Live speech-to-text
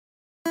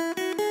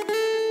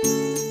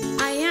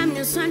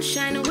the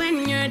sunshine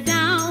when you're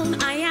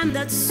down. I am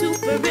that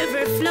super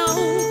river flow.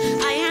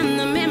 I am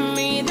the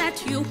memory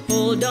that you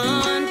hold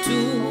on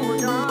to.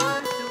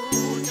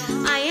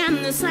 I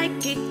am the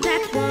psychic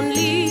that won't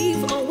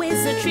leave.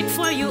 Always a trick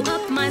for you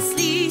up my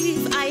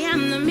sleeve. I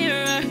am the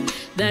mirror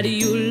that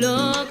you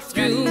look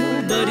through,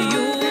 but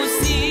you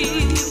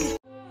see.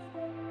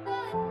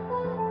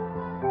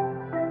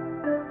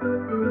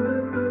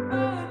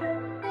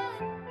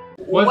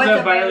 What's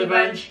up, Beyerle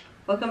Bunch?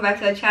 Welcome back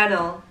to the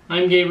channel.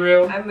 I'm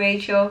Gabriel. I'm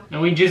Rachel.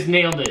 And we just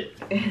nailed it.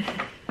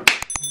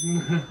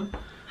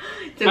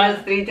 Took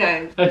us 3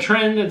 times. A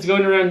trend that's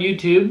going around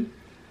YouTube.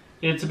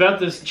 It's about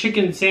this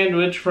chicken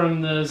sandwich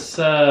from this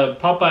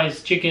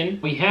Popeye's Chicken.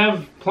 We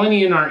have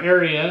plenty in our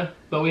area,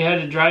 but we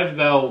had to drive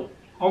about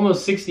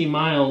almost 60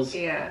 miles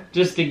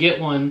just to get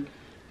one.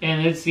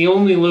 And it's the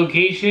only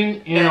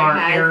location in our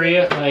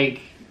area,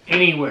 like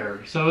anywhere.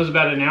 So it was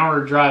about an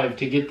hour drive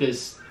to get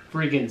this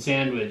freaking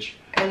sandwich.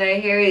 And I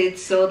hear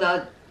it's sold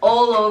out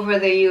all over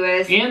the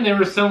US. And they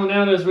were selling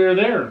out as we were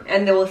there.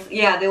 And they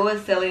were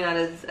selling out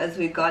as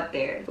we got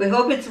there. We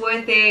hope it's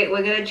worth it.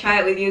 We're gonna try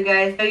it with you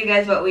guys. Tell you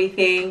guys what we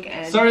think.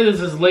 And sorry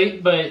this is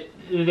late, but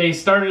they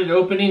started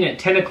opening at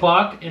 10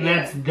 o'clock and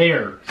that's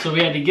there. So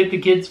we had to get the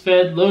kids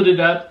fed, loaded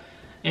up,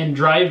 and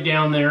drive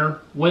down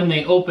there when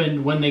they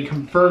opened, when they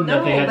confirmed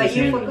that they had the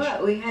sandwich. No, but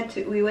you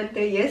forgot. We went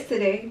there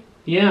yesterday.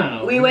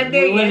 Yeah, we went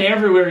there. We went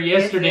everywhere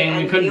yesterday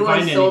and we couldn't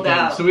find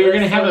anything. So we were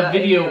going to have a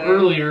video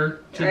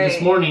earlier to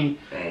this morning,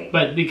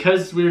 but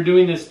because we were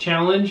doing this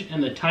challenge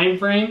and the time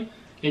frame,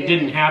 it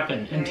didn't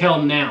happen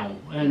until now.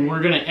 And we're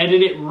going to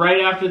edit it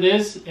right after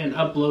this and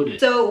upload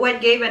it. So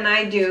what Gabe and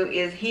I do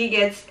is he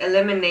gets a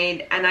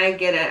lemonade and I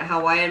get a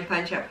Hawaiian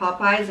punch at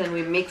Popeyes, and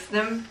we mix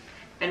them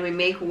and we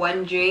make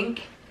one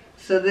drink.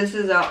 So this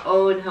is our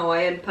own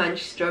Hawaiian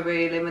Punch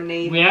strawberry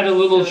lemonade. We add a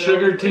little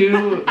sugar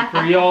too.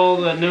 For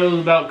y'all that know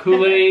about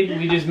Kool-Aid,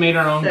 we just made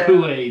our own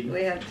Kool-Aid.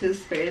 We have 2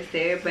 spares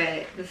there,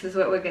 but this is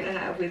what we're going to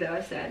have with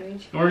our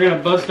sandwich. And we're going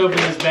to bust open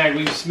this bag.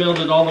 We've smelled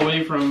it all the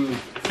way from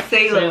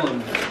Salem.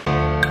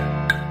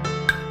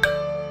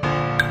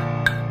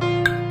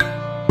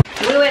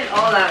 We went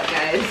all out,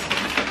 guys.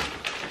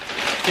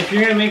 If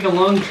you're going to make a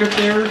long trip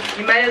there,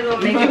 you might as well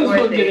make it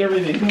worth it. Get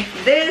everything.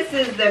 This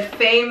is the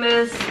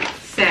famous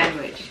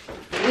sandwich.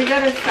 We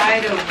got a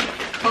side of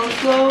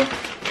coleslaw,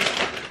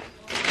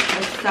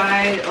 a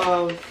side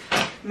of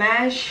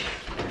mash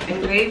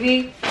and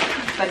gravy,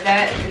 but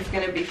that is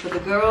going to be for the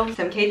girls.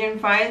 Some Cajun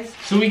fries.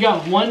 So we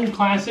got 1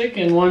 classic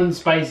and 1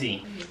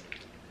 spicy.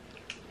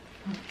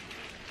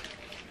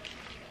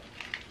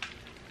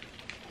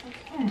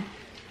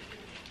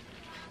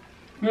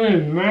 That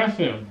is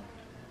massive.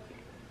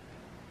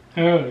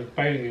 Oh, the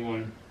spicy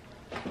one.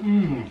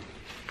 Mmm.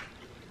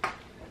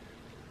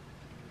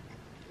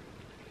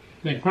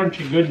 The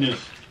crunchy goodness.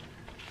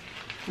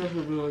 This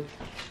is good.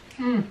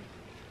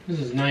 This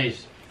is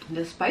nice.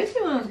 The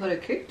spicy one has got a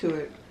kick to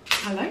it.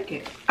 I like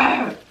it.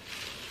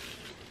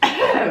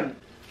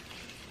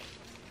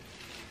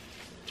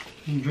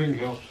 Drink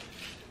helps.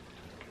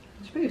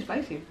 It's pretty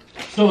spicy.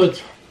 So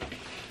it's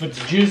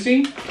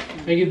juicy.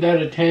 I give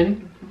that a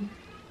 10.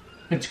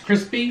 It's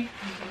crispy.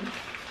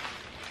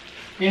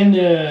 And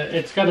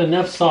it's got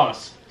enough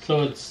sauce.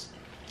 So it's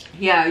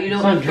you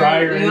don't not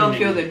dry or you don't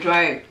feel the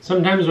dry.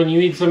 Sometimes when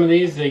you eat some of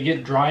these, they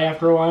get dry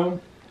after a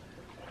while.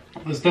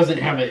 This doesn't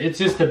have it. It's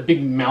just a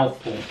big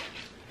mouthful.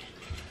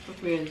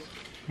 It is.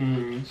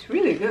 It's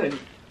really good.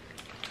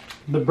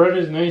 The bread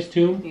is nice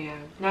too. Yeah,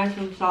 nice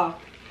and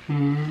soft.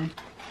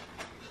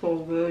 So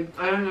good.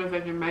 I don't know if I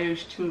can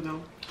manage 2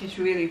 though. It's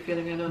really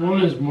filling. I don't know.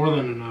 1 is more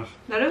than enough.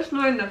 Let us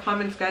know in the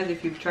comments, guys,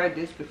 if you've tried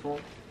this before.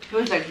 It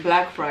was like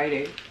Black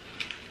Friday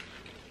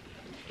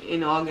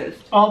in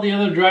August. All the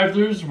other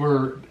drive-thrus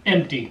were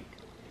empty.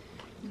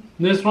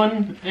 This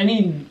one,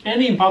 any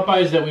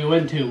Popeyes that we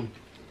went to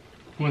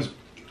was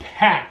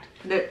packed.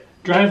 The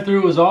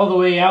drive-thru was all the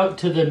way out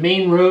to the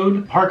main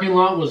road. Parking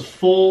lot was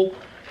full.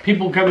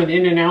 People coming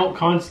in and out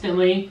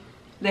constantly.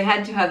 They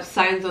had to have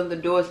signs on the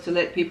doors to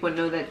let people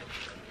know that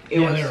it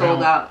was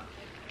sold out.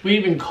 We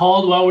even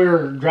called while we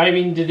were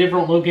driving to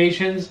different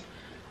locations.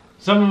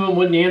 Some of them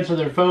wouldn't answer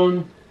their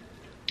phone.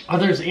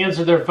 Others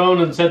answered their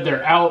phone and said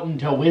they're out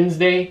until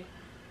Wednesday.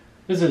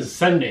 This is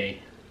Sunday,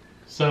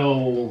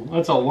 so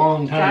that's a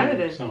long time.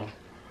 Saturday. So,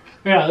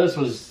 yeah, this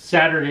was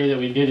Saturday that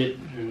we did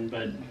it,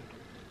 but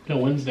till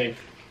Wednesday.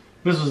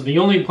 This was the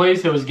only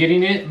place that was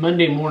getting it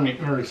Monday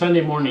morning or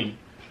Sunday morning.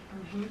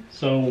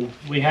 So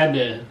we had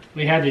to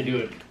do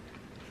it.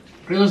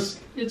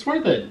 It's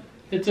worth it.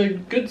 It's a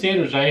good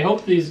sandwich. I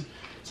hope these.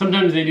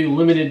 Sometimes they do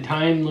limited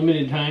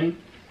time.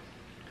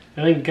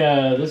 I think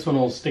this one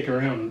will stick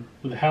around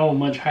with how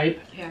much hype.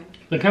 Yeah.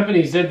 The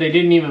company said they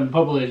didn't even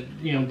publish,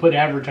 put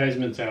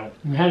advertisements out.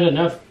 It had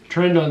enough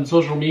trend on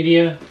social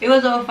media. It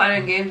was all fun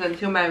and games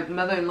until my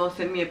mother-in-law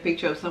sent me a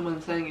picture of someone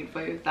selling it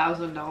for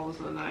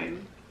 $1,000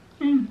 online.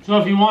 So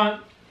if you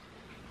want,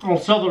 I'll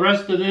sell the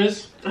rest of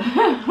this.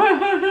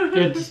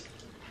 It's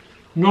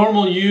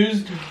normal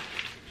used.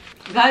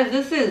 Guys,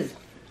 this is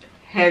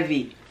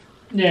heavy.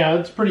 Yeah,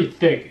 it's pretty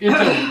thick. It's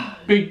a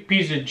big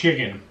piece of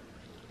chicken.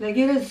 Like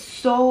it is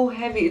so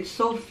heavy. It's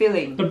so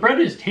filling. The bread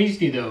is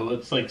tasty though.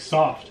 It's like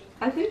soft.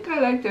 I think I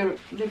like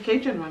the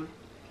Cajun one.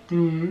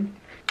 Mm-hmm.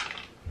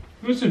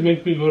 This would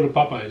make me go to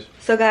Popeyes.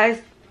 So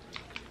guys,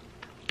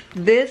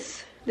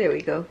 this, there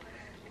we go.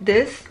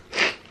 This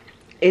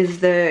is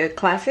the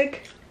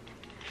classic.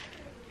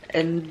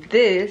 And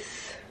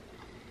this,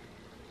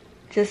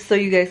 just so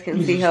you guys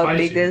can see how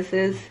big this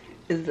is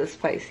the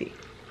spicy.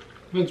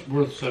 It's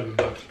worth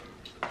 $7.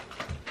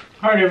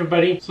 Alright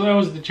everybody, so that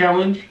was the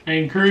challenge. I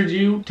encourage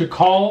you to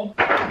call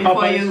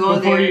Popeyes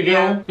before you go.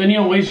 Yeah. Then you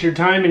don't waste your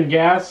time and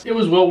gas. It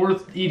was well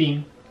worth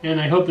eating, and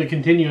I hope to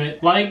continue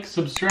it. Like,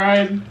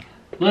 subscribe,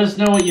 let us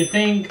know what you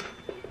think.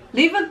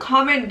 Leave a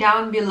comment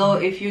down below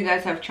if you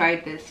guys have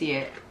tried this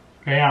yet.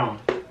 Yeah.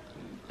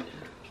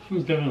 It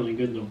was definitely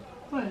good though.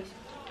 What?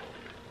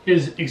 It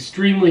is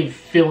extremely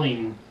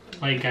filling.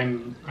 Like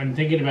I'm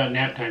thinking about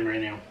nap time right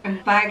now.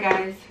 Bye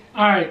guys.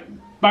 Alright,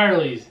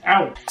 Beyerle's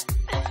out.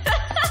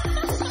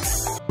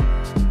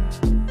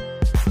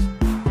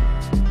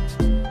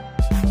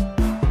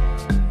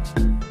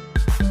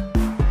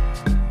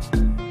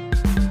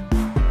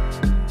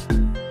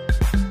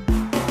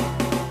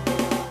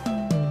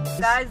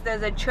 Guys,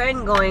 there's a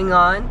trend going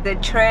on. The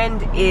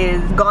trend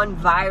is gone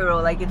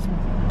viral. Like it's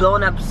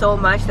blown up so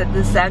much that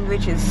this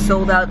sandwich is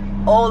sold out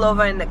all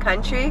over in the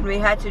country. We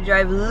had to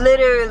drive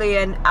literally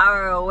an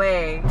hour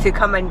away to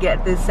come and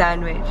get this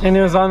sandwich. And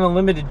it was on a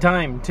limited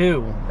time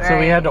too. Right. So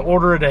we had to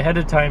order it ahead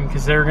of time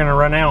because they were gonna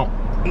run out.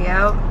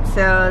 Yep,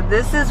 so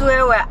this is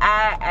where we're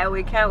at and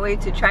we can't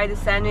wait to try the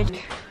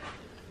sandwich.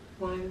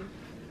 One.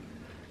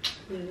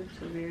 It looks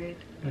so weird.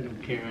 I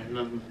don't care. I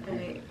love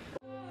it.